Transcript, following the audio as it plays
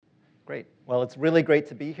Great. Well, it's really great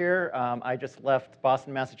to be here. I just left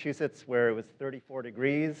Boston, Massachusetts, where it was 34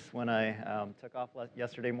 degrees when I took off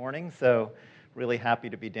yesterday morning. So really happy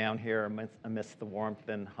to be down here amidst the warmth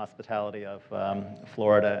and hospitality of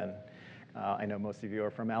Florida. And I know most of you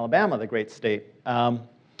are from Alabama, the great state. What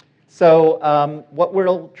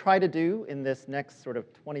we'll try to do in this next sort of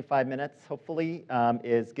 25 minutes, hopefully,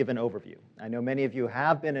 is give an overview. I know many of you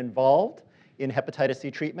have been involved in hepatitis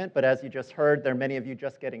C treatment, but as you just heard, there are many of you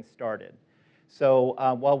just getting started. So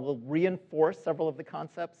while we'll reinforce several of the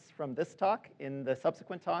concepts from this talk in the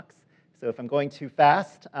subsequent talks, so if I'm going too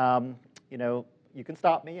fast, you can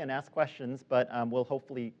stop me and ask questions, but we'll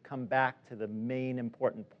hopefully come back to the main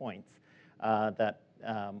important points that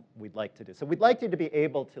we'd like to do. So we'd like you to be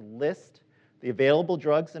able to list the available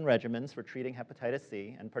drugs and regimens for treating hepatitis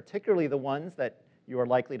C, and particularly the ones that you are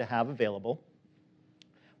likely to have available.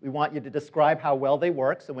 We want you to describe how well they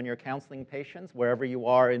work, so when you're counseling patients, wherever you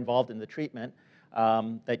are involved in the treatment,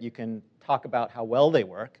 that you can talk about how well they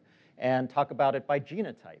work, and talk about it by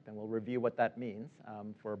genotype, and we'll review what that means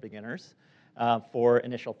for beginners, for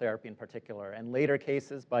initial therapy in particular. And later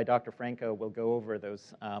cases by Dr. Franco will go over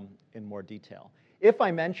those in more detail. If I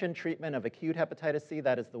mention treatment of acute hepatitis C,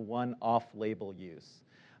 that is the one off-label use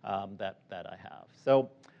that I have. So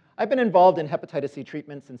I've been involved in hepatitis C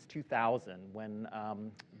treatment since 2000 when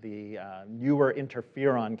the newer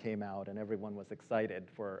interferon came out, and everyone was excited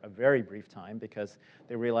for a very brief time because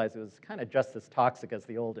they realized it was kind of just as toxic as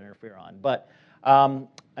the old interferon. But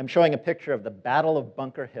I'm showing a picture of the Battle of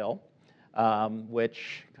Bunker Hill,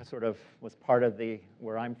 which sort of was part of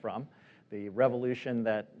where I'm from, the revolution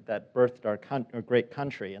that birthed our great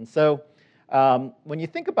country. And so when you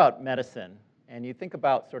think about medicine and you think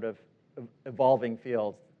about sort of evolving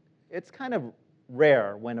fields, it's kind of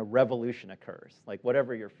rare when a revolution occurs, like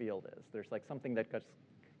whatever your field is. There's like something that just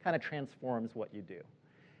kind of transforms what you do.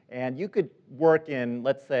 And you could work in,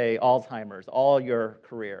 let's say, Alzheimer's all your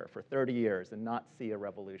career for 30 years and not see a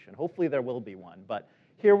revolution. Hopefully there will be one, but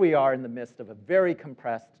here we are in the midst of a very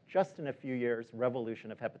compressed, just in a few years, revolution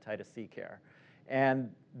of hepatitis C care. And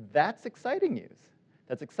that's exciting news.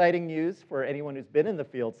 That's exciting news for anyone who's been in the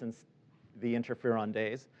field since the interferon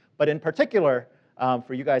days, but in particular,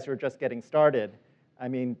 for you guys who are just getting started, I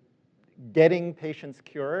mean, getting patients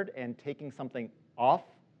cured and taking something off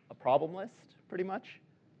a problem list, pretty much,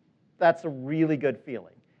 that's a really good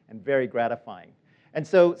feeling and very gratifying. And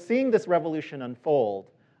so seeing this revolution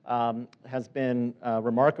unfold has been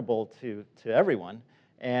remarkable to everyone.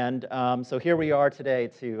 And so here we are today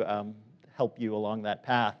to help you along that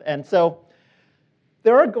path. And so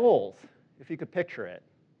there are goals, if you could picture it,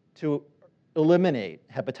 to eliminate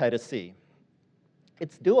hepatitis C.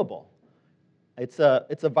 It's doable. It's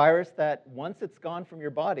a virus that once it's gone from your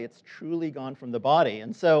body, it's truly gone from the body.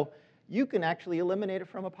 And so you can actually eliminate it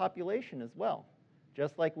from a population as well.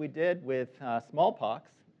 Just like we did with smallpox,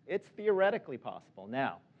 it's theoretically possible.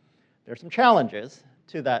 Now, there's some challenges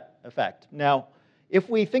to that effect. Now, if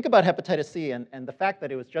we think about hepatitis C and the fact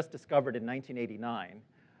that it was just discovered in 1989,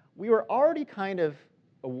 we were already kind of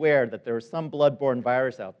aware that there was some blood-borne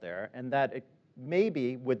virus out there and that it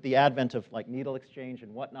maybe with the advent of like needle exchange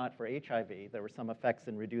and whatnot for HIV, there were some effects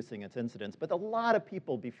in reducing its incidence. But a lot of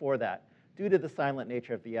people before that, due to the silent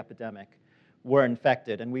nature of the epidemic, were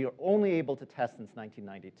infected. And we were only able to test since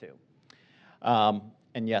 1992.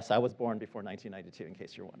 And yes, I was born before 1992, in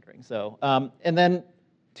case you're wondering. So, and then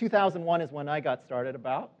 2001 is when I got started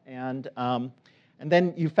about. And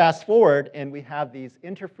then you fast forward, and we have these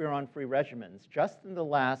interferon-free regimens just in the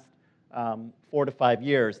last 4 to 5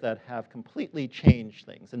 years that have completely changed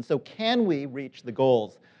things. And so can we reach the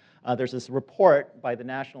goals? There's this report by the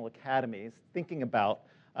national academies thinking about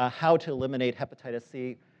how to eliminate hepatitis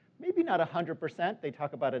C. Maybe not 100%. They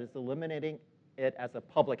talk about it as eliminating it as a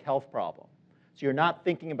public health problem. So you're not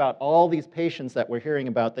thinking about all these patients that we're hearing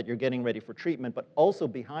about that you're getting ready for treatment, but also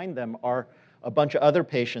behind them are a bunch of other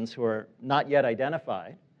patients who are not yet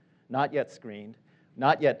identified, not yet screened,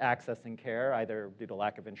 not yet accessing care, either due to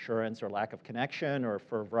lack of insurance or lack of connection or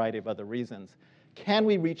for a variety of other reasons. Can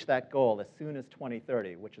we reach that goal as soon as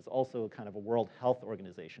 2030, which is also kind of a World Health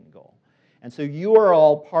Organization goal? And so you are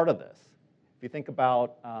all part of this. If you think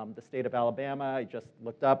about the state of Alabama, I just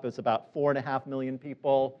looked up, it's about 4.5 million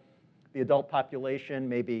people. The adult population,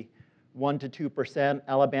 maybe 1 to 2%.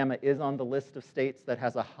 Alabama is on the list of states that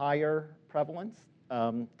has a higher prevalence,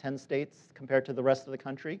 10 states compared to the rest of the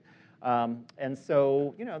country. And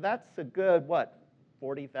so, that's a good,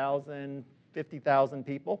 40,000, 50,000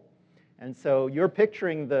 people. And so you're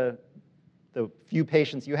picturing the few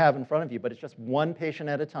patients you have in front of you, but it's just one patient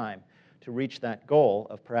at a time to reach that goal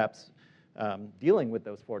of perhaps dealing with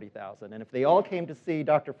those 40,000. And if they all came to see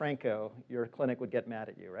Dr. Franco, your clinic would get mad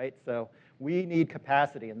at you, right? So we need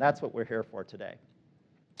capacity, and that's what we're here for today.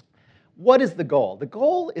 What is the goal? The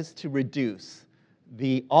goal is to reduce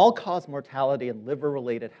the all-cause mortality and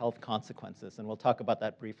liver-related health consequences, and we'll talk about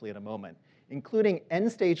that briefly in a moment, including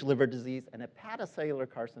end-stage liver disease and hepatocellular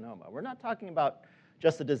carcinoma. We're not talking about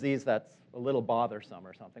just a disease that's a little bothersome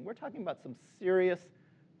or something. We're talking about some serious,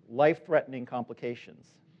 life-threatening complications.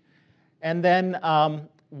 And then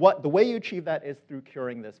the way you achieve that is through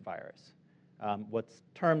curing this virus. What's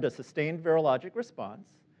termed a sustained virologic response,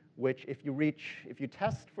 which if you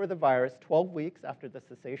test for the virus 12 weeks after the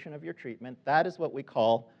cessation of your treatment, that is what we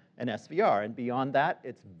call an SVR. And beyond that,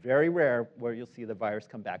 it's very rare where you'll see the virus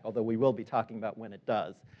come back, although we will be talking about when it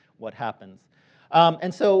does, what happens.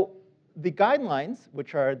 And so the guidelines,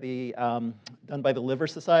 which are done by the Liver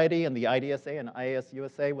Society and the IDSA, and IAS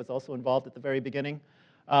USA was also involved at the very beginning,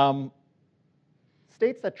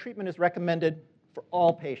 states that treatment is recommended for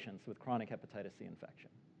all patients with chronic hepatitis C infection.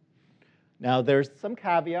 Now, there's some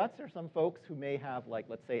caveats. There are some folks who may have, like,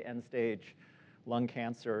 let's say, end-stage lung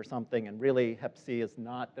cancer or something, and really Hep C is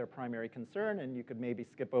not their primary concern, and you could maybe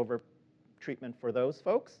skip over treatment for those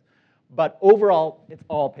folks. But overall, it's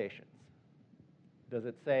all patients. Does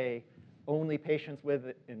it say only patients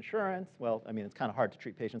with insurance? Well, I mean, it's kind of hard to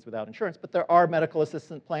treat patients without insurance, but there are medical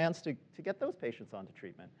assistance plans to get those patients onto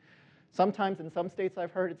treatment. Sometimes in some states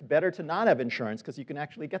I've heard it's better to not have insurance because you can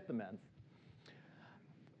actually get the meds.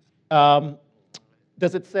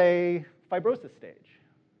 Does it say fibrosis stage,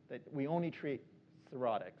 that we only treat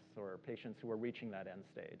cirrhotics or patients who are reaching that end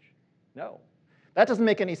stage? No. That doesn't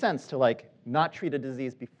make any sense to like not treat a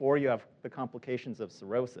disease before you have the complications of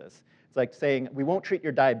cirrhosis. It's like saying we won't treat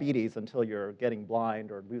your diabetes until you're getting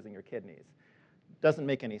blind or losing your kidneys. Doesn't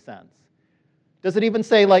make any sense. Does it even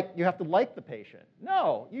say like you have to like the patient?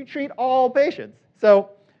 No, you treat all patients. So,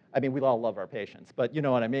 I mean, we all love our patients, but you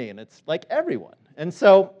know what I mean. It's like everyone. And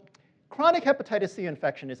so chronic hepatitis C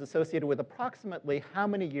infection is associated with approximately how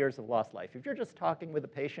many years of lost life? If you're just talking with a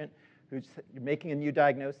patient who's making a new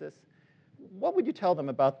diagnosis, what would you tell them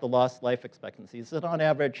about the lost life expectancy? Is it on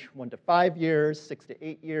average 1 to 5 years, 6 to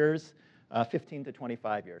 8 years, 15 to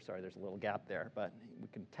 25 years? Sorry, there's a little gap there, but we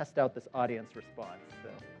can test out this audience response. So.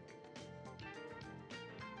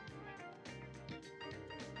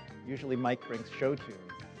 Usually Mike brings show tunes,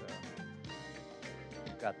 so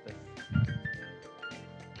we've got this.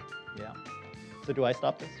 Yeah. So do I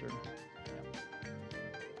stop this? Or? Yeah.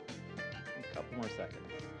 A couple more seconds.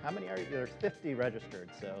 How many are you? There's 50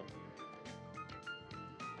 registered, so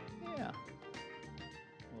yeah.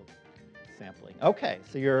 Sampling. Okay,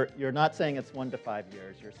 so you're not saying it's 1 to 5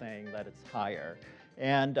 years. You're saying that it's higher.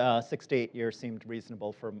 And 6 to 8 years seemed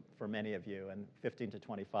reasonable for many of you, and 15 to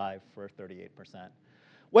 25 for 38%.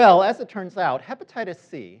 Well, as it turns out, hepatitis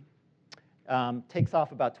C takes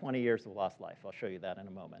off about 20 years of lost life. I'll show you that in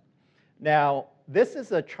a moment. Now, this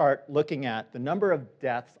is a chart looking at the number of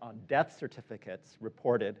deaths on death certificates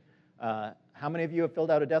reported. How many of you have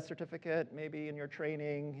filled out a death certificate, maybe in your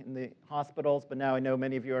training in the hospitals? But now I know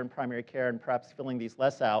many of you are in primary care and perhaps filling these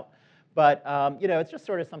less out. But you know, it's just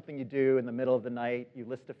sort of something you do in the middle of the night. You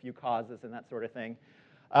list a few causes and that sort of thing.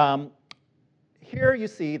 Here you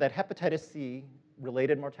see that hepatitis C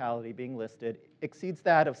related mortality being listed exceeds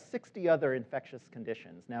that of 60 other infectious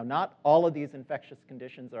conditions. Now, not all of these infectious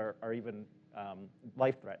conditions are even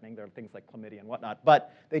life-threatening. There are things like chlamydia and whatnot,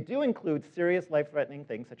 but they do include serious life-threatening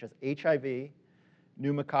things such as HIV,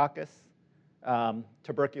 pneumococcus,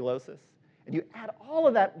 tuberculosis. And you add all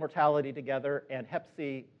of that mortality together, and Hep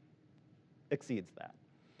C exceeds that.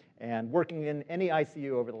 And working in any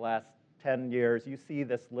ICU over the last 10 years, you see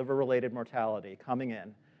this liver-related mortality coming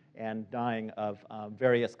in and dying of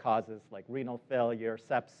various causes like renal failure,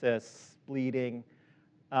 sepsis, bleeding,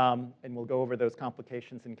 and we'll go over those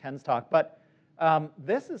complications in Ken's talk. But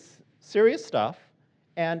this is serious stuff,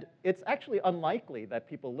 and it's actually unlikely that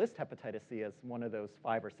people list hepatitis C as one of those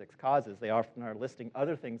 5 or 6 causes. They often are listing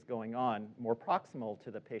other things going on more proximal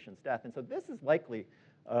to the patient's death, and so this is likely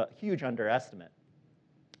a huge underestimate.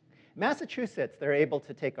 Massachusetts, they're able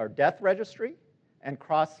to take our death registry and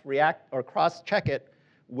cross-check it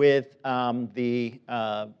with the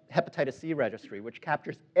hepatitis C registry, which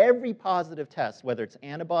captures every positive test, whether it's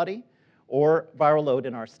antibody or viral load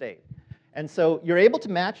in our state. And so you're able to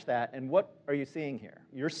match that, and what are you seeing here?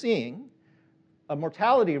 You're seeing a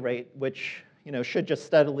mortality rate which should just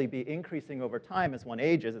steadily be increasing over time as one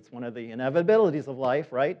ages. It's one of the inevitabilities of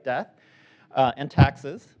life, right? Death and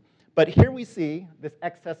taxes. But here we see this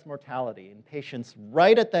excess mortality in patients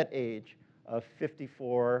right at that age of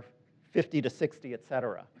 54, 50 to 60, et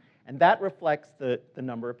cetera. And that reflects the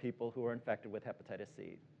number of people who are infected with hepatitis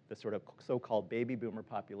C, the sort of so-called baby boomer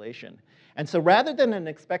population. And so rather than an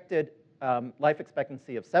expected life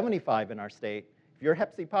expectancy of 75 in our state, if you're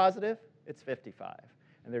Hep C positive, it's 55.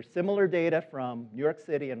 And there's similar data from New York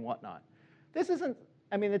City and whatnot. This isn't,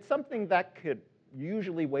 I mean, it's something that could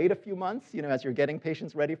usually wait a few months, as you're getting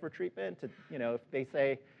patients ready for treatment. If they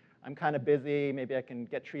say, I'm kind of busy, maybe I can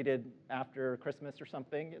get treated after Christmas or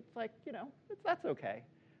something, it's like, that's okay.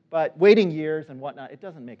 But waiting years and whatnot, it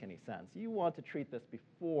doesn't make any sense. You want to treat this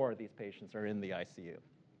before these patients are in the ICU.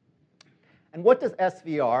 And what does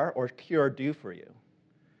SVR or cure do for you?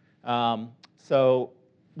 So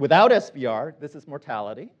without SVR, this is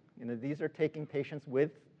mortality. These are taking patients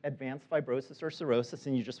with advanced fibrosis or cirrhosis,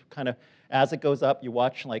 and you just kind of, as it goes up, you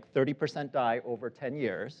watch like 30% die over 10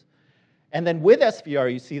 years. And then with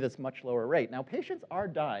SVR, you see this much lower rate. Now, patients are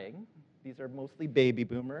dying. These are mostly baby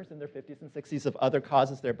boomers in their 50s and 60s of other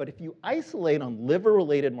causes there. But if you isolate on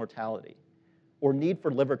liver-related mortality or need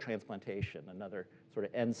for liver transplantation, another sort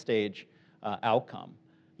of end-stage outcome,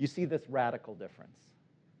 you see this radical difference.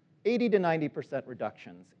 80 to 90%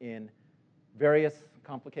 reductions in various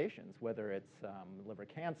complications, whether it's liver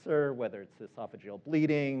cancer, whether it's esophageal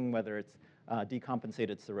bleeding, whether it's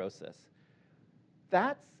decompensated cirrhosis.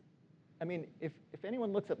 That's, I mean, if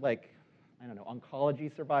anyone looks at like, I don't know,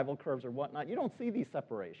 oncology survival curves or whatnot, you don't see these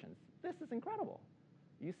separations. This is incredible.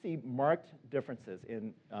 You see marked differences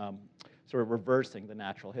in sort of reversing the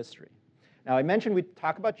natural history. Now, I mentioned we'd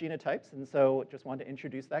talk about genotypes, and so just wanted to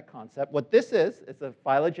introduce that concept. What this is a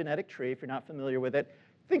phylogenetic tree, if you're not familiar with it.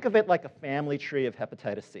 Think of it like a family tree of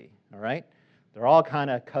hepatitis C, all right? They're all kind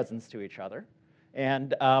of cousins to each other.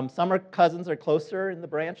 And some cousins are closer in the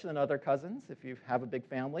branch than other cousins. If you have a big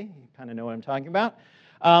family, you kind of know what I'm talking about.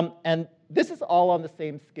 And this is all on the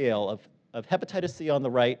same scale of hepatitis C on the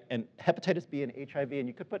right and hepatitis B and HIV, and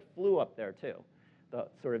you could put flu up there too, the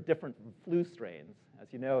sort of different flu strains. As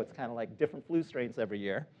you know, it's kind of like different flu strains every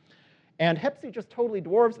year. And Hep C just totally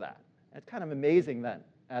dwarfs that. It's kind of amazing that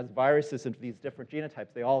as viruses into these different genotypes,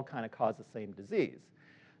 they all kind of cause the same disease.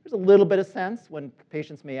 There's a little bit of sense when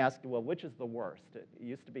patients may ask, well, which is the worst? It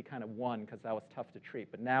used to be kind of 1 because that was tough to treat,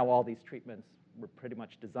 but now all these treatments were pretty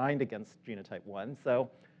much designed against genotype 1, so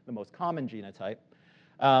the most common genotype.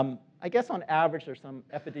 I guess on average, there's some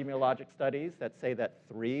epidemiologic studies that say that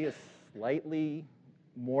 3 is slightly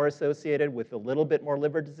more associated with a little bit more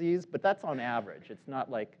liver disease, but that's on average. It's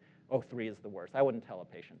not like, oh, 3 is the worst. I wouldn't tell a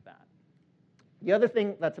patient that. The other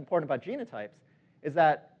thing that's important about genotypes is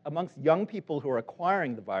that amongst young people who are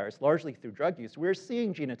acquiring the virus, largely through drug use, we're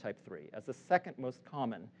seeing genotype 3 as the second most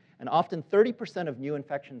common. And often 30% of new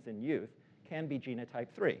infections in youth can be genotype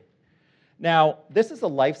 3. Now, this is a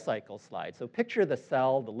life cycle slide. So picture the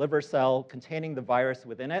cell, the liver cell, containing the virus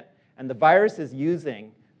within it. And the virus is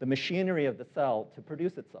using the machinery of the cell to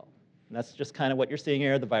produce itself. And that's just kind of what you're seeing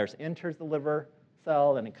here. The virus enters the liver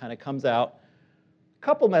cell, and it kind of comes out.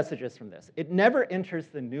 Couple messages from this. It never enters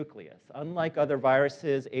the nucleus. Unlike other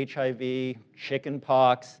viruses, HIV,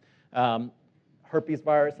 chickenpox, herpes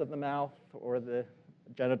virus of the mouth, or the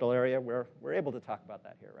genital area, we're able to talk about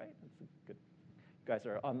that here, right? That's good. You guys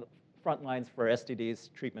are on the front lines for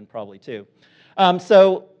STDs treatment probably too.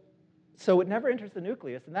 So it never enters the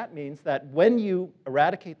nucleus, and that means that when you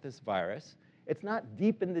eradicate this virus, it's not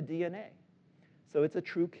deep in the DNA. So it's a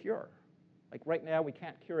true cure. Like right now, we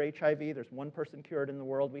can't cure HIV. There's 1 person cured in the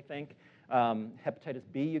world, we think. Hepatitis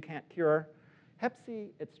B, you can't cure. Hep C,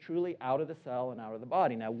 it's truly out of the cell and out of the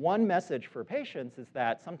body. Now, one message for patients is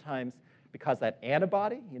that sometimes because that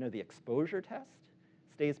antibody, the exposure test,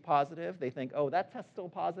 stays positive, they think, oh, that test's still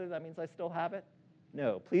positive, that means I still have it.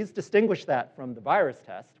 No, please distinguish that from the virus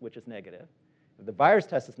test, which is negative. If the virus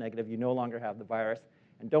test is negative, you no longer have the virus.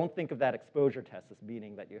 And don't think of that exposure test as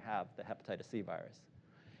meaning that you have the hepatitis C virus.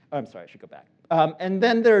 Oh, I'm sorry, I should go back. And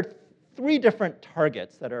then there are 3 different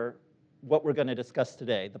targets that are what we're going to discuss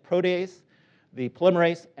today. The protease, the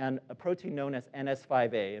polymerase, and a protein known as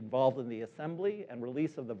NS5A involved in the assembly and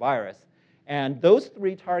release of the virus. And those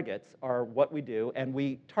 3 targets are what we do, and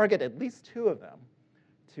we target at least 2 of them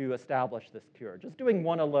to establish this cure. Just doing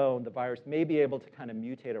one alone, the virus may be able to kind of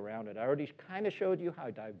mutate around it. I already kind of showed you how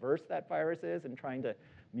diverse that virus is in trying to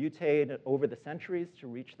mutate over the centuries to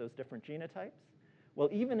reach those different genotypes. Well,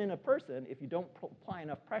 even in a person, if you don't apply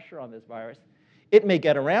enough pressure on this virus, it may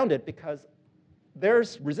get around it because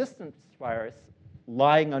there's resistance virus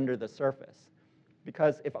lying under the surface.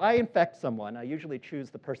 Because if I infect someone, I usually choose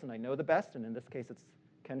the person I know the best, and in this case, it's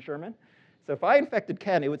Ken Sherman. So if I infected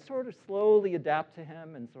Ken, it would sort of slowly adapt to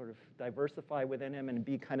him and sort of diversify within him and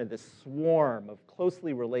be kind of this swarm of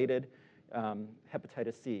closely related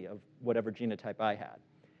hepatitis C of whatever genotype I had.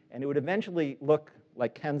 and it would eventually look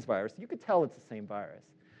like Ken's virus. You could tell it's the same virus.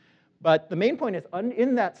 But the main point is,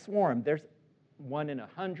 in that swarm, there's 1 in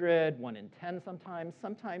 100, 1 in 10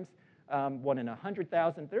 sometimes 1 in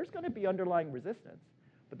 100,000. There's going to be underlying resistance.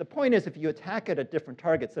 But the point is, if you attack it at different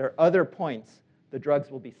targets, there are other points the drugs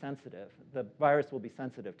will be sensitive. The virus will be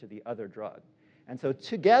sensitive to the other drug. And so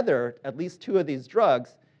together, at least 2 of these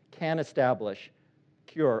drugs can establish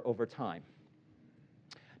cure over time.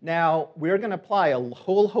 Now, we're going to apply a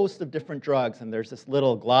whole host of different drugs, and there's this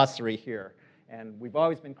little glossary here. And we've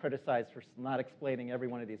always been criticized for not explaining every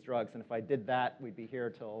one of these drugs. And if I did that, we'd be here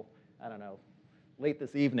till, I don't know, late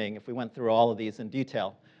this evening if we went through all of these in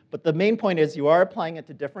detail. But the main point is you are applying it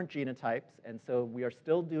to different genotypes, and so we are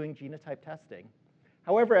still doing genotype testing.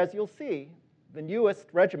 However, as you'll see, the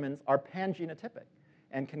newest regimens are pan-genotypic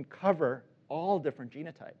and can cover all different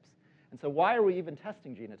genotypes. And so why are we even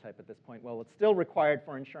testing genotype at this point? Well, it's still required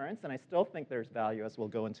for insurance, and I still think there's value, as we'll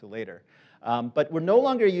go into later. But we're no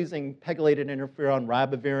longer using pegylated interferon,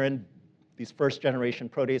 ribavirin, these first-generation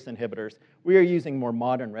protease inhibitors. We are using more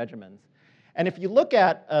modern regimens. And if you look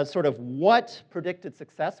at sort of what predicted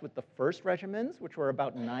success with the first regimens, which were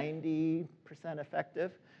about 90%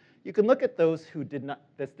 effective, you can look at those who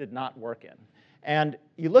this did not work in. And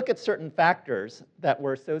you look at certain factors that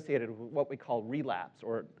were associated with what we call relapse,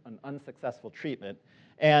 or an unsuccessful treatment.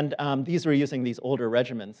 And these were using these older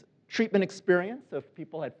regimens. Treatment experience, so if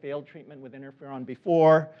people had failed treatment with interferon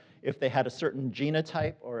before, if they had a certain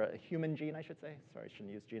genotype, or a human gene, I should say. Sorry, I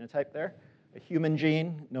shouldn't use genotype there. A human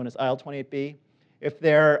gene known as IL-28B. If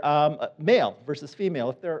they're male versus female,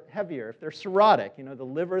 if they're heavier, if they're cirrhotic, you know, the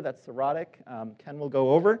liver that's cirrhotic, Ken will go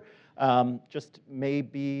over, just may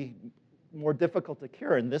be more difficult to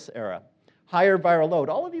cure in this era. Higher viral load,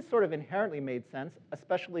 all of these sort of inherently made sense,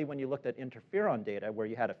 especially when you looked at interferon data where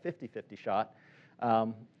you had a 50-50 shot.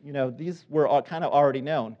 You know, these were all kind of already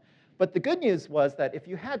known. But the good news was that if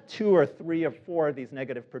you had 2 or 3 or 4 of these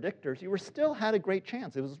negative predictors, you still had a great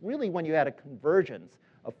chance. It was really when you had a convergence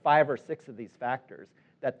of 5 or 6 of these factors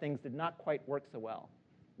that things did not quite work so well.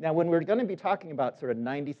 Now, when we're going to be talking about sort of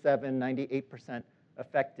 97, 98%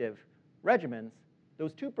 effective regimens,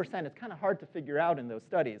 those 2%, it's kind of hard to figure out in those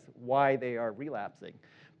studies why they are relapsing.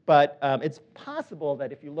 But it's possible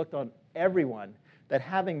that if you looked on everyone, that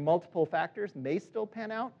having multiple factors may still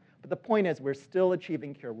pan out. But the point is, we're still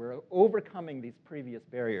achieving cure. We're overcoming these previous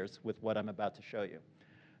barriers with what I'm about to show you.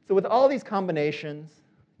 So with all these combinations,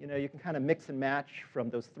 you know, you can kind of mix and match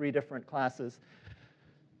from those 3 different classes.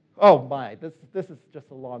 Oh my, this is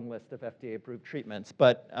just a long list of FDA-approved treatments.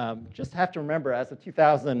 But just have to remember, as of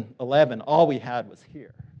 2011, all we had was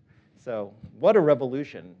here. So what a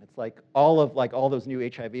revolution. It's like all those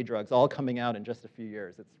new HIV drugs all coming out in just a few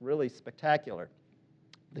years. It's really spectacular.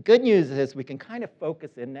 The good news is we can kind of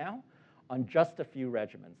focus in now on just a few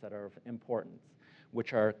regimens that are of importance,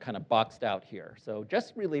 which are kind of boxed out here. So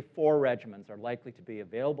just really 4 regimens are likely to be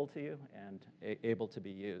available to you and able to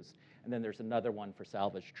be used. And then there's another one for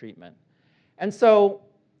salvage treatment. And so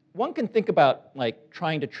one can think about like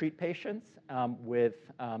trying to treat patients with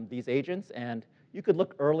these agents, and you could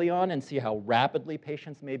look early on and see how rapidly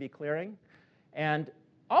patients may be clearing. And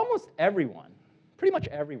almost everyone, pretty much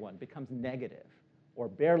everyone, becomes negative or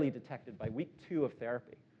barely detected by week 2 of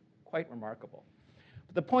therapy. Quite remarkable.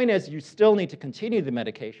 But the point is, you still need to continue the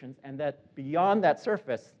medications, and that beyond that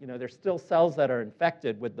surface, you know, there's still cells that are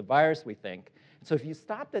infected with the virus, we think. So if you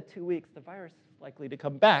stopped at 2 weeks, the virus is likely to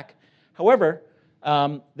come back. However,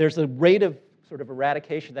 there's a rate of sort of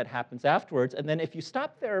eradication that happens afterwards, and then if you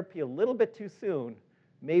stop therapy a little bit too soon,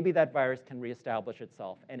 maybe that virus can reestablish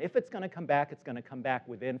itself. And if it's going to come back, it's going to come back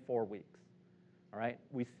within 4 weeks. All right?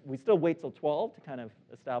 We still wait till 12 to kind of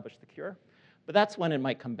establish the cure, but that's when it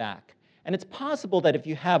might come back. And it's possible that if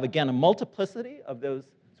you have, again, a multiplicity of those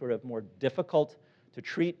sort of more difficult to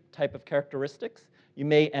treat type of characteristics, you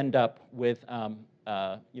may end up with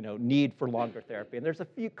you know, need for longer therapy. And there's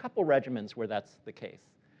a couple regimens where that's the case.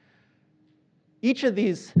 Each of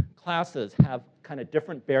these classes have kind of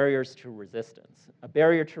different barriers to resistance. A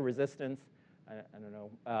barrier to resistance, I don't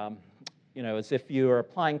know, you know, is if you are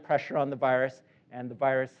applying pressure on the virus, and the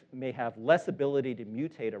virus may have less ability to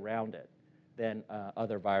mutate around it than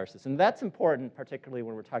other viruses. And that's important, particularly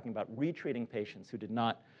when we're talking about retreating patients who did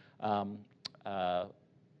not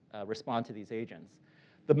respond to these agents.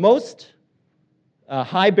 The most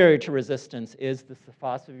high barrier to resistance is the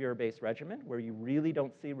sofosbuvir-based regimen, where you really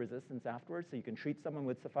don't see resistance afterwards. So you can treat someone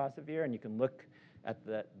with sofosbuvir, and you can look at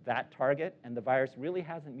that target, and the virus really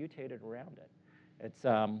hasn't mutated around it.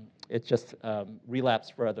 It's just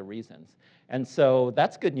relapsed for other reasons. And so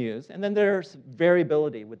that's good news. And then there's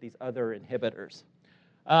variability with these other inhibitors.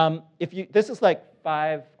 This is like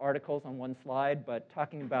 5 articles on one slide, but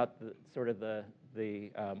talking about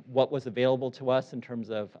what was available to us in terms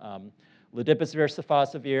of ledipasvir,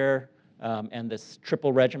 sofosbuvir, and this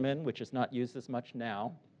triple regimen, which is not used as much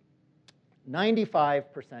now.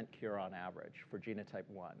 95% cure on average for genotype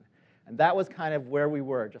 1. And that was kind of where we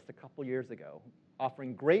were just a couple years ago,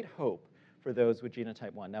 offering great hope for those with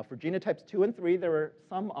genotype 1. Now, for genotypes 2 and 3, there were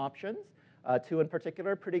some options. 2 in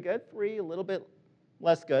particular, pretty good. 3, a little bit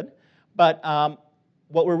less good. But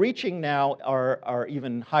what we're reaching now are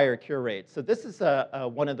even higher cure rates. So this is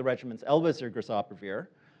one of the regimens, elbasvir-grazoprevir,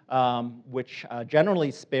 which generally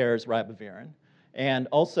spares ribavirin, and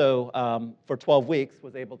also for 12 weeks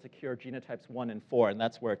was able to cure genotypes 1 and 4, and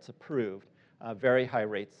that's where it's approved. Very high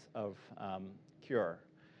rates of cure.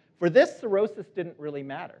 For this, cirrhosis didn't really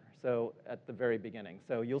matter, so at the very beginning.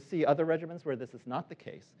 So you'll see other regimens where this is not the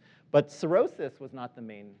case. But cirrhosis was not the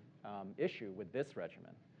main issue with this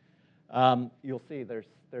regimen. You'll see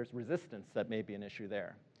there's resistance that may be an issue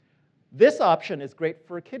there. This option is great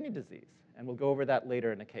for kidney disease, and we'll go over that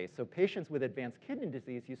later in the case. So patients with advanced kidney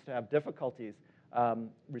disease used to have difficulties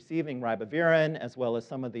receiving ribavirin as well as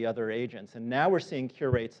some of the other agents. And now we're seeing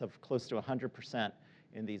cure rates of close to 100%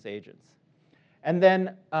 in these agents. And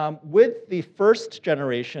then with the first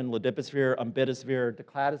generation, ledipasvir, umbidasvir,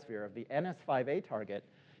 decladasvir of the NS5A target,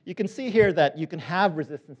 you can see here that you can have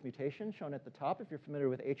resistance mutation shown at the top if you're familiar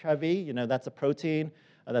with HIV. You know, that's a protein,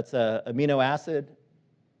 that's an amino acid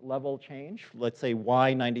level change. Let's say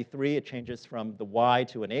Y93, it changes from the Y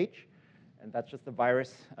to an H, and that's just the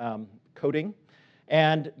virus coding.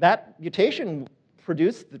 And that mutation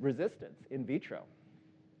produced resistance in vitro.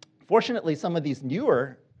 Fortunately, some of these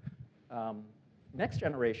newer next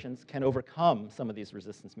generations can overcome some of these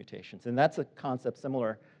resistance mutations. And that's a concept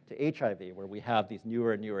similar to HIV, where we have these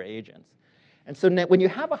newer and newer agents. And so when you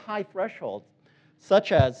have a high threshold,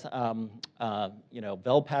 such as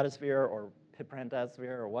velpatasvir or piprandasvir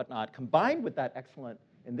or whatnot, combined with that excellent,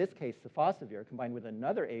 in this case, sofosbuvir, combined with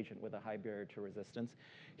another agent with a high barrier to resistance,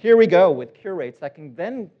 here we go with cure rates that can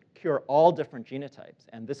then cure all different genotypes.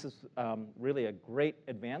 And this is really a great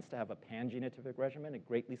advance to have a pan-genotypic regimen. It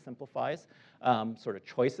greatly simplifies sort of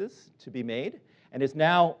choices to be made, and is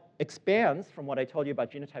now expands from what I told you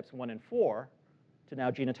about genotypes 1 and 4 to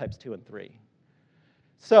now genotypes 2 and 3.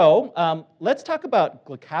 So let's talk about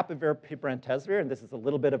glecaprevir, piprantesvir, and this is a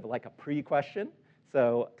little bit of like a pre-question,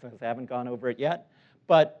 so because I haven't gone over it yet.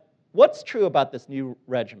 But what's true about this new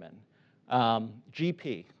regimen?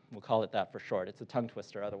 GP, we'll call it that for short. It's a tongue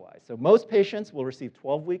twister otherwise. So most patients will receive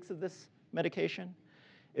 12 weeks of this medication.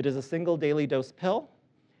 It is a single daily dose pill.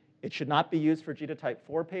 It should not be used for genotype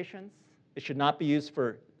 4 patients. It should not be used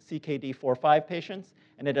for CKD4/5 patients.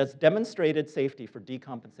 And it has demonstrated safety for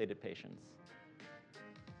decompensated patients.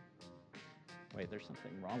 Wait, there's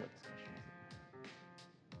something wrong with this question.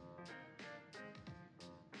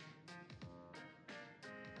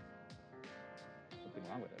 Something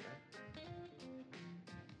wrong with it, right?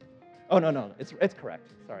 Oh, no, it's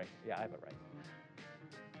correct. Sorry, yeah, I have it right.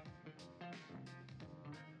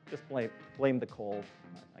 Just blame the cold.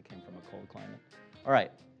 I came from a cold climate. All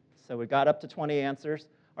right, so we got up to 20 answers.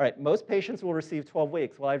 All right, most patients will receive 12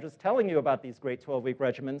 weeks. Well, I was just telling you about these great 12-week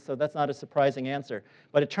regimens, so that's not a surprising answer.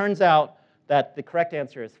 But it turns out that the correct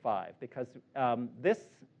answer is 5, because this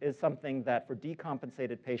is something that for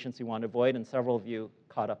decompensated patients you want to avoid, and several of you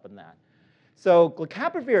caught up on that. So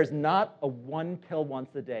glecaprevir is not a 1 pill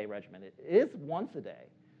once a day regimen. It is once a day,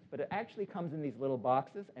 but it actually comes in these little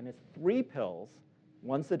boxes, and it's 3 pills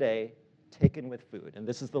once a day taken with food. And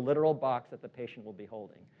this is the literal box that the patient will be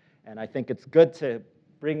holding. And I think it's good to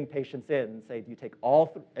bring patients in and say, do you take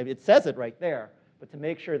all it says it right there, but to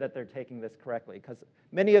make sure that they're taking this correctly. Because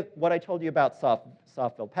many of what I told you about soft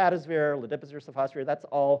velpatasvir, ledipasvir, sofosbuvir, that's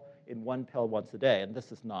all in 1 pill once a day, and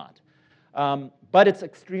this is not. But it's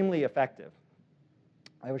extremely effective.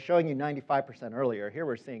 I was showing you 95% earlier. Here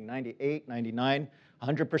we're seeing 98, 99,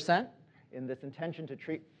 100% in this intention to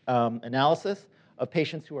treat analysis of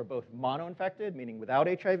patients who are both mono-infected, meaning without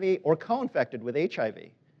HIV, or co-infected with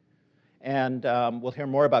HIV. And we'll hear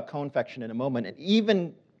more about co-infection in a moment. And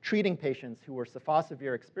even treating patients who were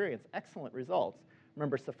sofosbuvir experienced excellent results.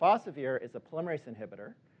 Remember, sofosbuvir is a polymerase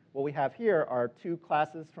inhibitor. What we have here are 2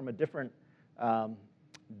 classes from a different,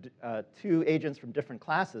 2 agents from different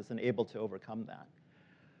classes and able to overcome that.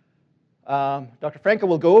 Dr. Franco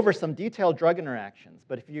will go over some detailed drug interactions,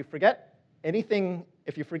 but if you forget anything,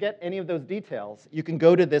 if you forget any of those details, you can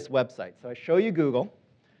go to this website. So I show you Google.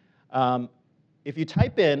 If you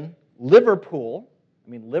type in Liverpool,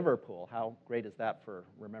 Liverpool, how great is that for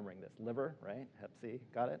remembering this? Liver, right? Hep C,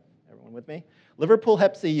 got it? Everyone with me? Liverpool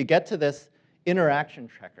Hep C, you get to this interaction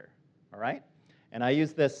checker, all right? And I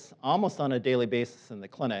use this almost on a daily basis in the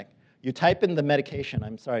clinic. You type in the medication.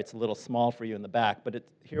 I'm sorry, it's a little small for you in the back, but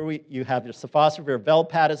you have your sofosbuvir,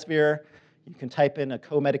 velpatasvir. You can type in a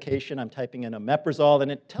co-medication. I'm typing in omeprazole,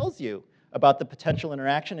 and it tells you about the potential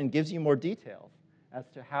interaction and gives you more details as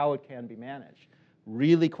to how it can be managed.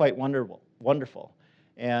 Really quite wonderful.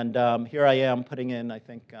 And here I am putting in, I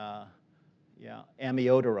think,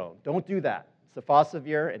 amiodarone. Don't do that.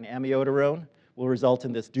 Sofosbuvir and amiodarone will result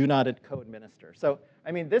in this do not co-administer. So,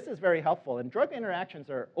 I mean, this is very helpful. And drug interactions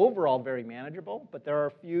are overall very manageable, but there are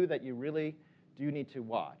a few that you really do need to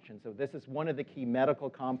watch. And so this is one of the key medical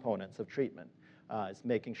components of treatment, is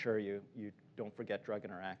making sure you don't forget drug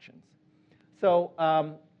interactions. So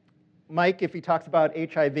Mike, if he talks about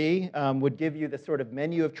HIV, would give you the sort of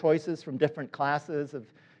menu of choices from different classes of,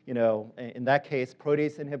 in that case,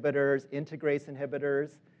 protease inhibitors, integrase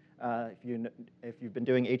inhibitors, if you've been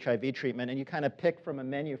doing HIV treatment, and you kind of pick from a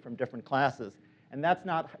menu from different classes. And that's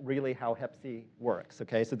not really how Hep C works,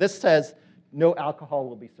 okay? So this says no alcohol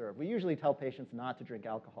will be served. We usually tell patients not to drink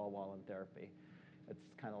alcohol while in therapy. It's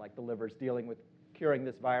kind of like the liver's dealing with curing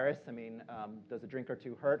this virus. I mean, does a drink or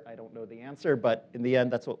two hurt? I don't know the answer, but in the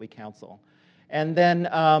end, that's what we counsel. And then,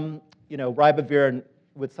 ribavirin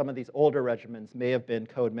with some of these older regimens may have been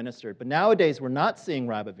co-administered. But nowadays, we're not seeing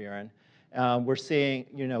ribavirin. We're seeing,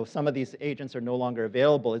 some of these agents are no longer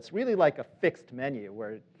available. It's really like a fixed menu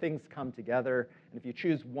where things come together. And if you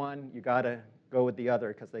choose one, you got to go with the other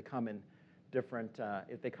because they come in different,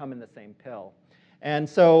 if they come in the same pill. And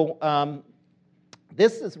so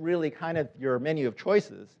this is really kind of your menu of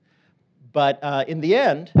choices. But in the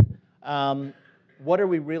end, what are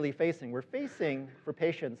we really facing? We're facing, for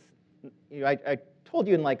patients, I told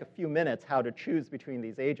you in like a few minutes how to choose between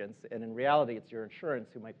these agents, and in reality, it's your insurance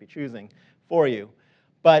who might be choosing for you.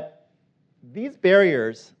 But these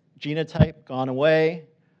barriers, genotype, gone away,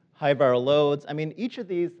 high viral loads, I mean, each of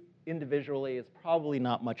these individually is probably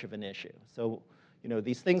not much of an issue. So,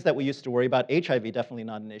 these things that we used to worry about, HIV definitely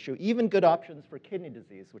not an issue, even good options for kidney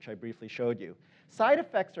disease, which I briefly showed you. Side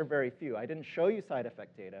effects are very few. I didn't show you side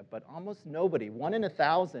effect data, but almost nobody, 1 in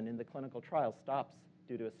 1,000 in the clinical trial stops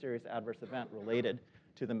due to a serious adverse event related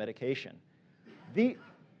to the medication.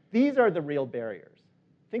 These are the real barriers.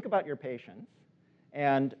 Think about your patients,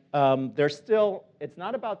 and it's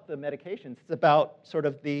not about the medications, it's about sort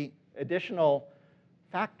of the additional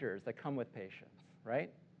factors that come with patients,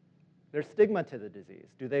 right? There's stigma to the disease.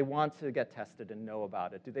 Do they want to get tested and know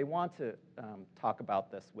about it? Do they want to talk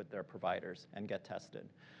about this with their providers and get tested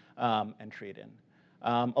and treated?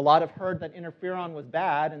 A lot have heard that interferon was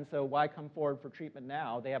bad, and so why come forward for treatment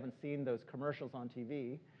now? They haven't seen those commercials on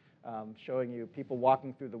TV showing you people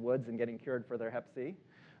walking through the woods and getting cured for their Hep C.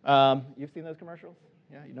 You've seen those commercials?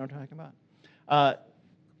 Yeah, you know what I'm talking about?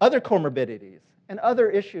 Other comorbidities and other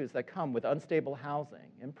issues that come with unstable housing,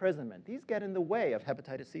 imprisonment, these get in the way of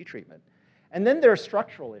hepatitis C treatment. And then there are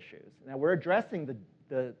structural issues. Now, we're addressing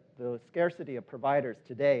the scarcity of providers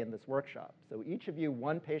today in this workshop. So each of you,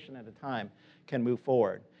 one patient at a time, can move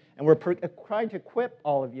forward. And we're trying to equip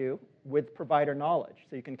all of you with provider knowledge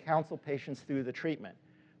so you can counsel patients through the treatment,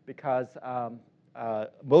 because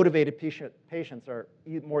motivated patients are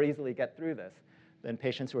more easily get through this than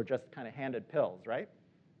patients who are just kind of handed pills, right?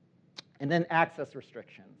 And then access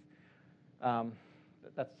restrictions.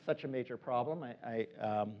 That's such a major problem. I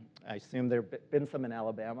assume there have been some in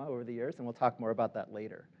Alabama over the years, and we'll talk more about that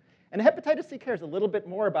later. And hepatitis C care is a little bit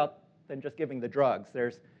more than just giving the drugs.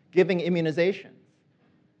 There's giving immunizations.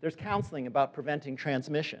 There's counseling about preventing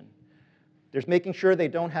transmission. There's making sure they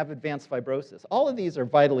don't have advanced fibrosis. All of these are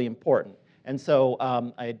vitally important. And so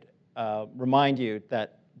I'd remind you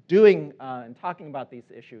that doing and talking about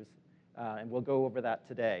these issues, and we'll go over that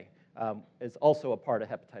today, is also a part of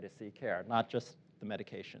hepatitis C care, not just the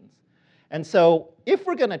medications. And so if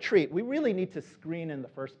we're going to treat, we really need to screen in the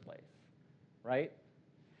first place, right?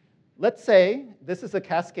 Let's say this is a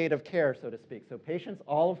cascade of care, so to speak. So patients,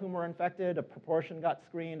 all of whom were infected, a proportion got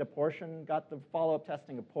screened, a portion got the follow-up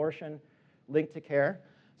testing, a portion linked to care.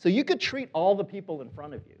 So you could treat all the people in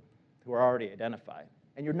front of you who are already identified,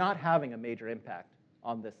 and you're not having a major impact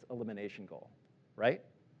on this elimination goal, right?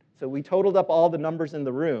 So we totaled up all the numbers in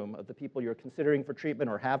the room of the people you're considering for treatment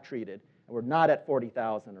or have treated, and we're not at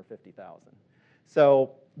 40,000 or 50,000.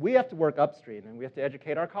 So we have to work upstream, and we have to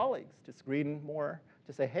educate our colleagues to screen more,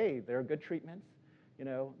 to say, hey, there are good treatments.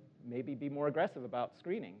 Maybe be more aggressive about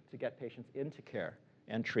screening to get patients into care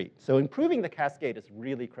and treat. So improving the cascade is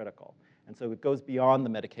really critical. And so it goes beyond the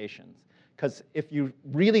medications. Because if you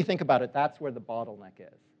really think about it, that's where the bottleneck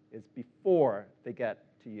is before they get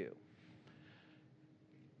to you.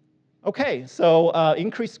 Okay, so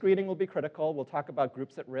increased screening will be critical. We'll talk about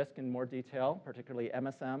groups at risk in more detail, particularly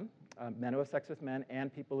MSM, men who have sex with men,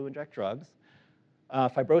 and people who inject drugs.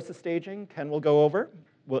 Fibrosis staging, Ken will go over.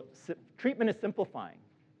 Treatment is simplifying.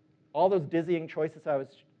 All those dizzying choices I was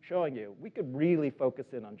showing you, we could really focus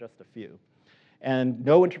in on just a few. And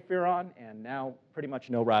no interferon, and now pretty much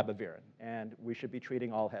no ribavirin. And we should be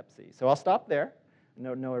treating all Hep C. So I'll stop there.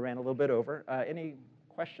 I know I ran a little bit over. Any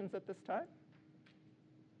questions at this time?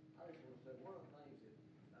 I just want to say one of the things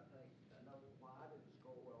that I know why I didn't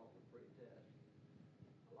score well on the pre-test.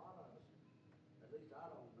 A lot of us, at least I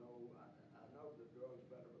don't know. I know the drug's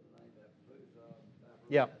better with the name Epatusa,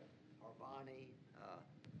 Yeah. or Bonnie,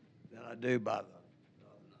 than I do by the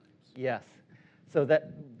other names. Yes. So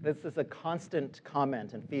this is a constant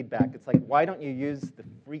comment and feedback. It's like, why don't you use the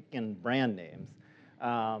freaking brand names?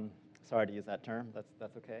 Sorry to use that term.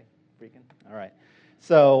 That's okay. Freaking. All right.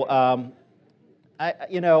 So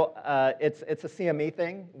it's a CME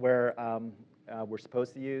thing where we're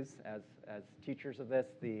supposed to use as teachers of this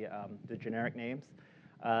the generic names.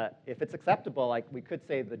 If it's acceptable, like we could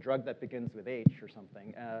say the drug that begins with H or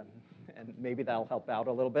something, and maybe that'll help out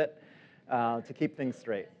a little bit to keep things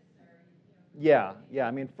straight. Yeah.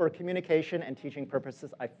 I mean, for communication and teaching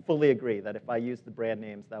purposes, I fully agree that if I used the brand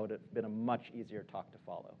names, that would have been a much easier talk to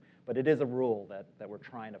follow. But it is a rule that we're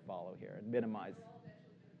trying to follow here and minimize.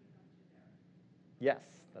 Yes,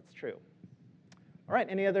 that's true. All right,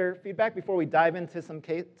 any other feedback before we dive into some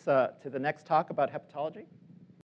case to the next talk about hepatology?